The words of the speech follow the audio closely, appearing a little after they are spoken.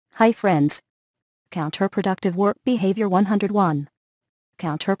Hi friends. Counterproductive work behavior 101.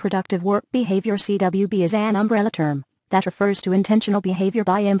 Counterproductive work behavior (CWB) is an umbrella term that refers to intentional behavior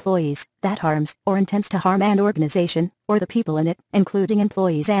by employees that harms or intends to harm an organization or the people in it, including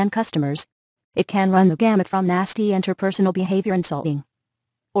employees and customers. It can run the gamut from nasty interpersonal behavior, insulting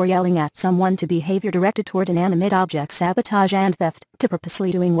or yelling at someone, to behavior directed toward inanimate objects, sabotage and theft, to purposely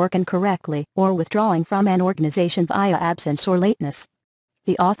doing work incorrectly or withdrawing from an organization via absence or lateness.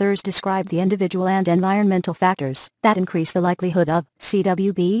 The authors describe the individual and environmental factors that increase the likelihood of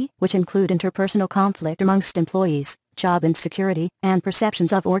CWB, which include interpersonal conflict amongst employees, job insecurity, and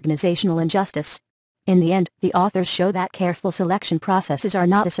perceptions of organizational injustice. In the end, the authors show that careful selection processes are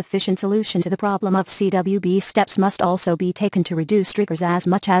not a sufficient solution to the problem of CWB. Steps must also be taken to reduce triggers as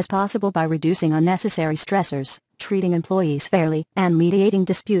much as possible by reducing unnecessary stressors, treating employees fairly, and mediating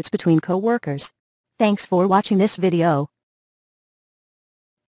disputes between co-workers. Thanks for watching this video.